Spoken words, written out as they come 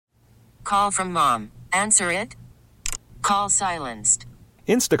call from mom. Answer it. Call silenced.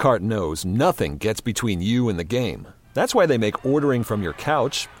 Instacart knows nothing gets between you and the game. That's why they make ordering from your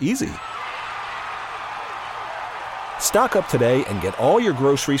couch easy. Stock up today and get all your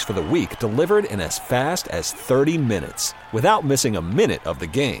groceries for the week delivered in as fast as 30 minutes without missing a minute of the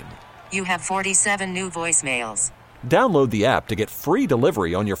game. You have 47 new voicemails. Download the app to get free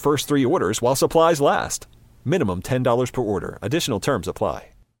delivery on your first 3 orders while supplies last. Minimum $10 per order. Additional terms apply.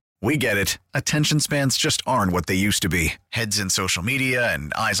 We get it. Attention spans just aren't what they used to be. Heads in social media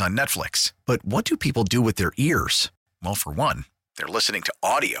and eyes on Netflix. But what do people do with their ears? Well, for one, they're listening to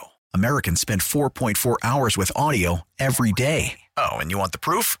audio. Americans spend 4.4 hours with audio every day. Oh, and you want the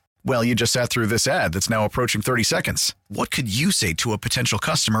proof? Well, you just sat through this ad that's now approaching 30 seconds. What could you say to a potential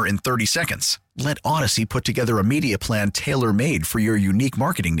customer in 30 seconds? Let Odyssey put together a media plan tailor-made for your unique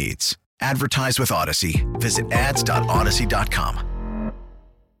marketing needs. Advertise with Odyssey. Visit ads.odyssey.com.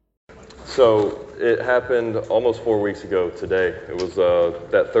 So it happened almost 4 weeks ago today. It was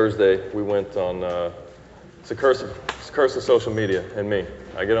that Thursday we went on, it's a curse of social media and me.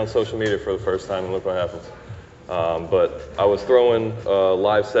 I get on social media for the first time and look what happens. But I was throwing a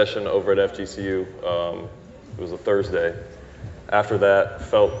live session over at FGCU. It was a Thursday. After that,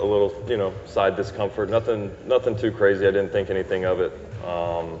 felt a little, side discomfort. Nothing too crazy. I didn't think anything of it.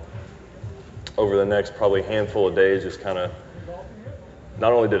 Over the next probably handful of days, just kind of,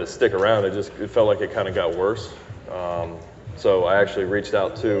 not only did it stick around, it felt like it kind of got worse. So I actually reached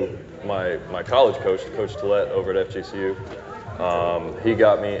out to my college coach, Coach Tillett over at FGCU. He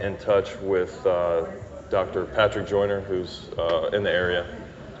got me in touch with Dr. Patrick Joyner, who's in the area,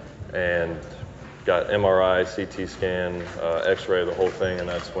 and got MRI, CT scan, X-ray, the whole thing, and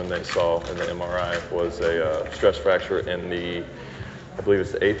that's when they saw in the MRI was a stress fracture in the, I believe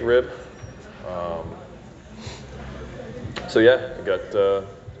it's the 8th rib. So yeah, I got,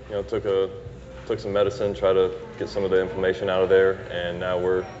 took some medicine, try to get some of the inflammation out of there, and now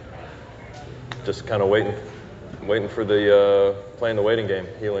we're just kind of waiting for the playing the waiting game,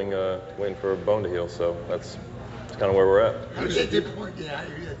 healing, waiting for a bone to heal. So that's kind of where we're at. How did they point you out?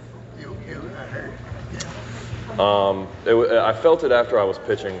 You hurt? I felt it after I was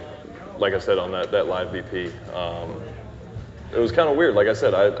pitching, like I said on that live BP. It was kind of weird. Like I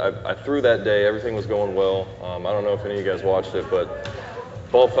said, I threw that day. Everything was going well. I don't know if any of you guys watched it, but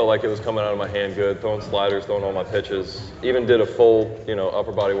ball felt like it was coming out of my hand good. Throwing sliders, throwing all my pitches. Even did a full,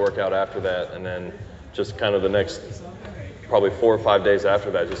 upper body workout after that, and then just kind of the next probably 4 or 5 days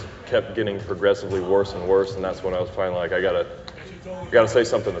after that, just kept getting progressively worse and worse. And that's when I was finally like, I gotta say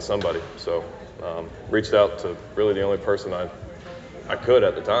something to somebody. So reached out to really the only person I could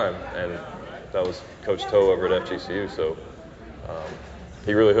at the time, and that was Coach Toe over at FGCU. So.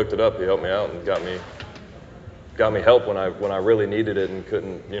 He really hooked it up. He helped me out and got me help when I really needed it and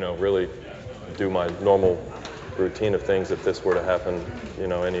couldn't, really do my normal routine of things if this were to happen,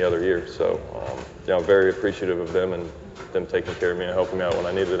 any other year. So, I'm very appreciative of them and them taking care of me and helping me out when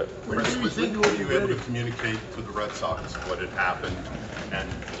I needed it. Were you able to communicate to the Red Sox what had happened, and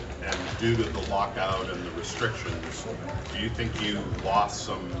due to the lockout and the restrictions, do you think you lost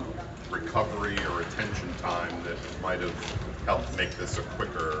some recovery or attention time that might have helped make this a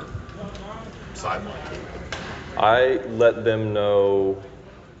quicker sideline? I let them know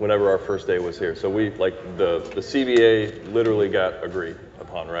whenever our first day was here. So we, the CBA literally got agreed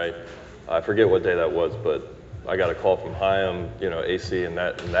upon, right? I forget what day that was, but I got a call from Chaim, AC, and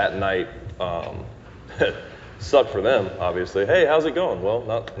that night sucked for them, obviously. Hey, how's it going? Well,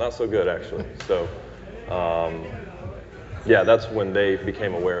 not so good, actually. So, yeah, that's when they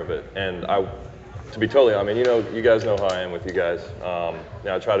became aware of it. And to be totally, you guys know how I am with you guys.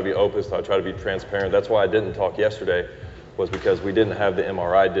 I try to be open, I try to be transparent. That's why I didn't talk yesterday, was because we didn't have the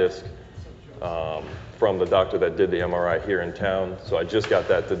MRI disc from the doctor that did the MRI here in town. So I just got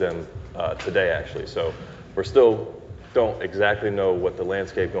that to them today, actually. So we're still don't exactly know what the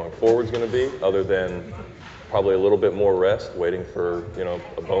landscape going forward is going to be, other than probably a little bit more rest, waiting for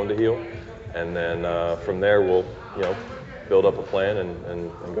a bone to heal, and then from there we'll build up a plan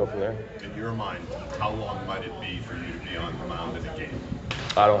and go from there. In your mind, how long might it be for you to be on the mound in a game?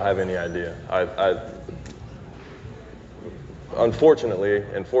 I don't have any idea. Unfortunately,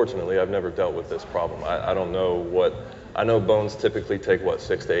 and fortunately, I've never dealt with this problem. I don't know what. I know bones typically take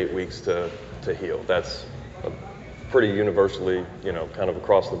 6 to 8 weeks to heal. That's a pretty universally, kind of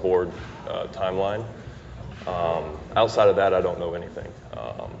across the board timeline. Outside of that, I don't know anything.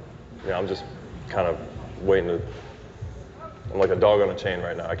 I'm just kind of waiting to. I'm like a dog on a chain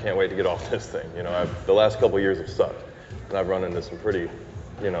right now. I can't wait to get off this thing. The last couple of years have sucked, and I've run into some pretty,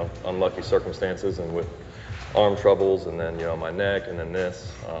 unlucky circumstances, and with arm troubles, and then my neck, and then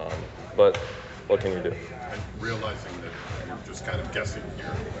this. But what can you do? And realizing that you're just kind of guessing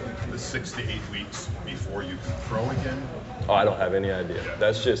here, the 6 to 8 weeks before you can throw again. Oh, I don't have any idea.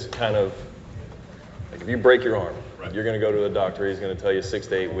 That's just kind of like if you break your arm, you're going to go to the doctor. He's going to tell you 6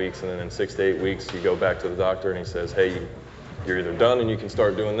 to 8 weeks, and then in 6 to 8 weeks, you go back to the doctor, and he says, hey, you're either done and you can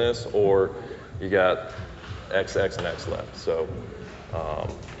start doing this, or you got X, X, and X left. So,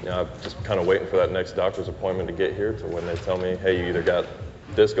 I'm just kind of waiting for that next doctor's appointment to get here to when they tell me, hey, you either got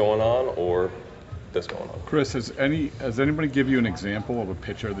this going on or this going on. Chris, has anybody give you an example of a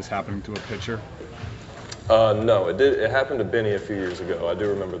pitcher, this happening to a pitcher? No, it did. It happened to Benny a few years ago. I do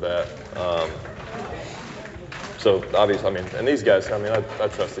remember that. So obviously, and these guys, I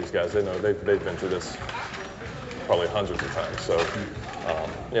trust these guys. They know they've been through this probably hundreds of times. So,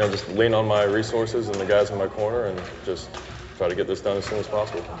 just lean on my resources and the guys in my corner and just try to get this done as soon as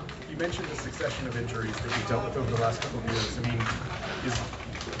possible. You mentioned the succession of injuries that you've dealt with over the last couple of years.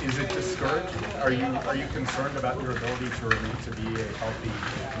 Is it discouraging? Are you concerned about your ability to remain to be a healthy,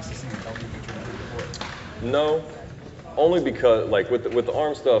 consistent, healthy pitcher moving forward? No, only because with the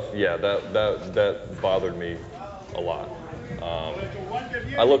arm stuff, yeah, that bothered me a lot.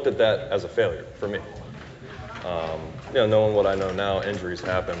 I looked at that as a failure for me. Knowing what I know now, injuries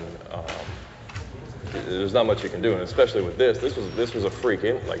happen. There's not much you can do, and especially with this was a freak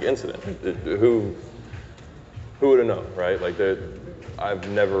incident. Who would have known, right? I've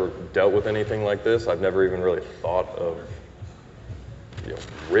never dealt with anything like this. I've never even really thought of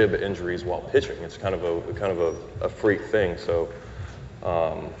rib injuries while pitching. It's kind of a freak thing. So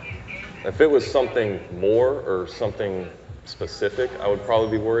if it was something more or something specific, I would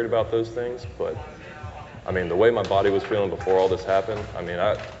probably be worried about those things. But the way my body was feeling before all this happened,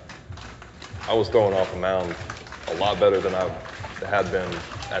 I was throwing off a mound a lot better than I had been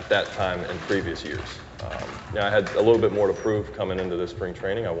at that time in previous years. I had a little bit more to prove coming into this spring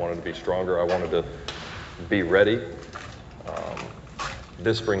training. I wanted to be stronger. I wanted to be ready.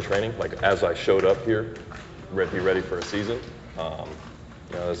 This spring training, as I showed up here, be ready for a season.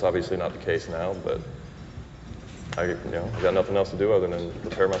 That's obviously not the case now, but I got nothing else to do other than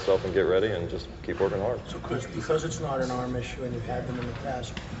prepare myself and get ready and just keep working hard. So, Chris, because it's not an arm issue and you've had them in the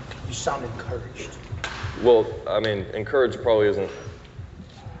past, you sound encouraged. Well, encouraged probably isn't.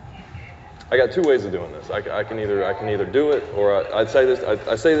 I got two ways of doing this. I can either do it, or I say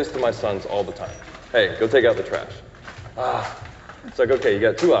this to my sons all the time. Hey, go take out the trash. It's like, okay, you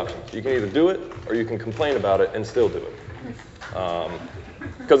got two options. You can either do it, or you can complain about it and still do it.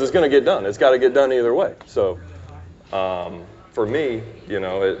 Because it's going to get done. It's got to get done either way. So, for me,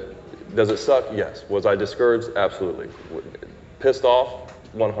 does it suck? Yes. Was I discouraged? Absolutely. Pissed off?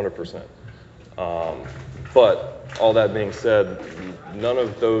 100%. But all that being said, none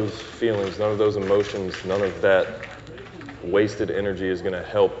of those feelings, none of those emotions, none of that wasted energy is going to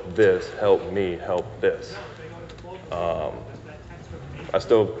help me help this.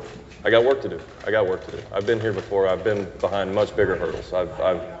 I got work to do. I've been here before. I've been behind much bigger hurdles.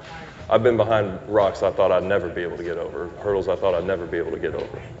 I've been behind rocks I thought I'd never be able to get over, hurdles I thought I'd never be able to get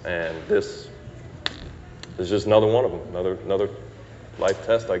over. And this is just another one of them, another life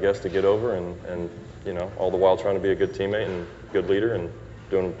test, I guess, to get over, and all the while trying to be a good teammate and good leader and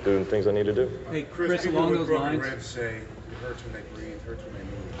doing things I need to do. Hey, Chris, along those lines. Ribs say it hurts when they breathe, hurts when they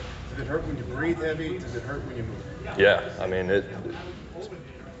move. Does it hurt when you breathe heavy? Does it hurt when you move? Yeah,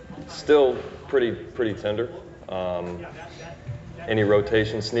 it's still pretty tender. Any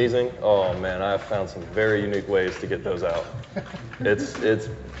rotation, sneezing, oh man, I have found some very unique ways to get those out. It's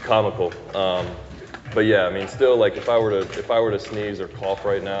comical. But yeah, still, if I were to sneeze or cough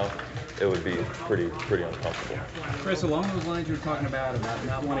right now, it would be pretty uncomfortable. Chris, along those lines you were talking about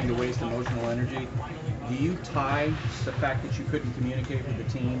not wanting to waste emotional energy, do you tie the fact that you couldn't communicate with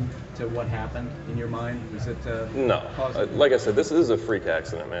the team to what happened in your mind? Was it no? Like I said, this is a freak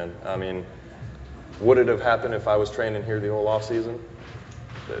accident, man. Would it have happened if I was training here the whole off season?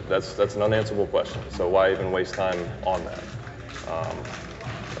 That's an unanswerable question. So why even waste time on that?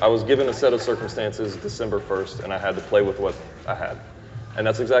 I was given a set of circumstances December 1st, and I had to play with what I had. And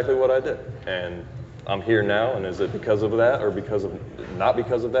that's exactly what I did. And I'm here now, and is it because of that or not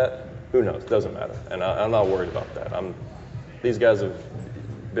because of that? Who knows? Doesn't matter. And I'm not worried about that. These guys have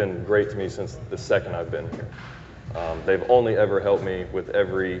been great to me since the second I've been here. They've only ever helped me with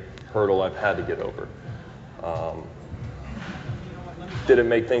every hurdle I've had to get over. Did it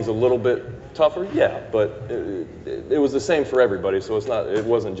make things a little bit tougher? Yeah, but it was the same for everybody, so it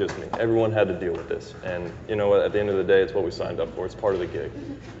wasn't just me. Everyone had to deal with this. And at the end of the day, it's what we signed up for. It's part of the gig.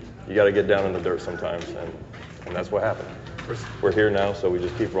 You got to get down in the dirt sometimes, and that's what happened. We're here now, so we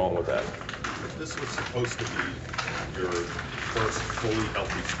just keep rolling with that. this was supposed to be your first fully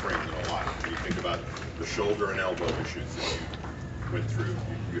healthy spring in a while. When you think about the shoulder and elbow issues that you went through,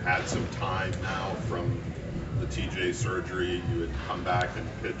 you had some time now from the TJ surgery. You had come back and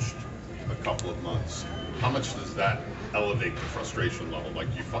pitched a couple of months. How much does that elevate the frustration level? Like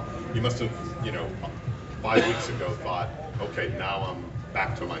you must have, 5 weeks ago thought, okay, now I'm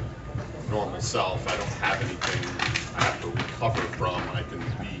back to my normal self. I don't have anything I have to recover from. I can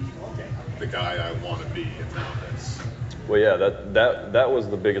be the guy I want to be, and now this. Well, yeah, that was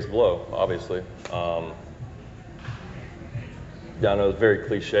the biggest blow, obviously. Yeah, I know it's very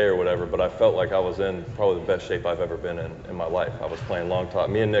cliche or whatever, but I felt like I was in probably the best shape I've ever been in my life. I was playing long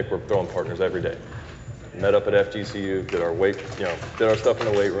top. Me and Nick were throwing partners every day. Met up at FGCU, did our stuff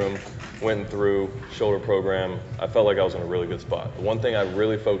in the weight room, went through shoulder program. I felt like I was in a really good spot. The one thing I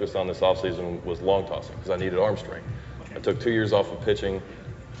really focused on this offseason was long tossing because I needed arm strength. I took 2 years off of pitching.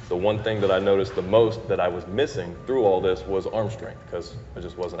 The one thing that I noticed the most that I was missing through all this was arm strength because it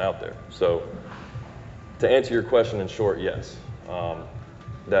just wasn't out there. So to answer your question in short, yes.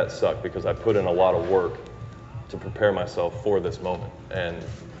 That sucked because I put in a lot of work to prepare myself for this moment. And,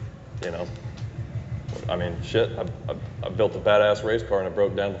 I built a badass race car and it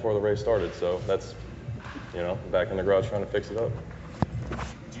broke down before the race started. So that's, back in the garage trying to fix it up.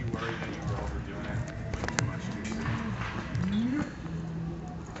 Do you worry that you were overdoing it too much too soon?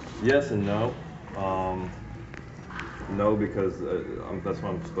 Yes and no. No, because that's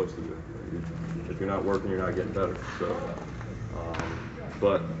what I'm supposed to do. If you're not working, you're not getting better. So,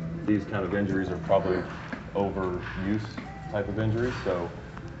 but these kind of injuries are probably overuse type of injuries. So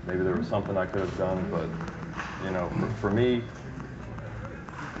maybe there was something I could have done, but for me,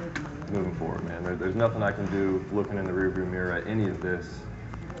 moving forward, man, there's nothing I can do looking in the rearview mirror at any of this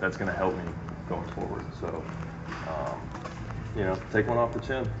that's going to help me going forward. So, take one off the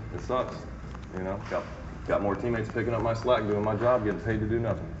chin. It sucks. Got more teammates picking up my slack, doing my job, getting paid to do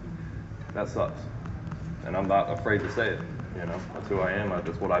nothing. That sucks. And I'm not afraid to say it. That's who I am.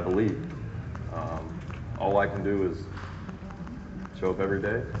 That's what I believe. All I can do is show up every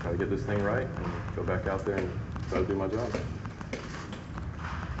day, try to get this thing right, and go back out there and try to do my job.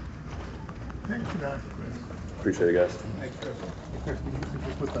 Thanks for that, Chris. Appreciate it, guys. Thanks, Chris. Chris, can you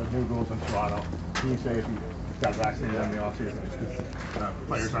just with the new rules in Toronto, can you say if you got vaccinated in the offseason,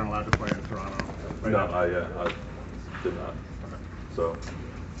 players aren't allowed to play in Toronto? No, I did not. So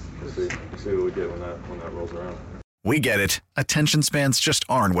we'll see what we get when that rolls around. We get it. Attention spans just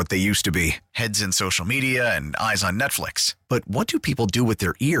aren't what they used to be. Heads in social media and eyes on Netflix. But what do people do with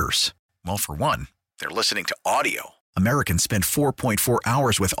their ears? Well, for one, they're listening to audio. Americans spend 4.4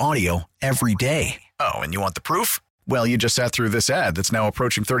 hours with audio every day. Oh, and you want the proof? Well, you just sat through this ad that's now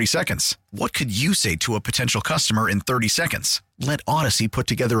approaching 30 seconds. What could you say to a potential customer in 30 seconds? Let Odyssey put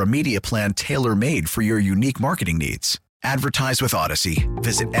together a media plan tailor-made for your unique marketing needs. Advertise with Odyssey.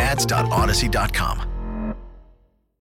 Visit ads.odyssey.com.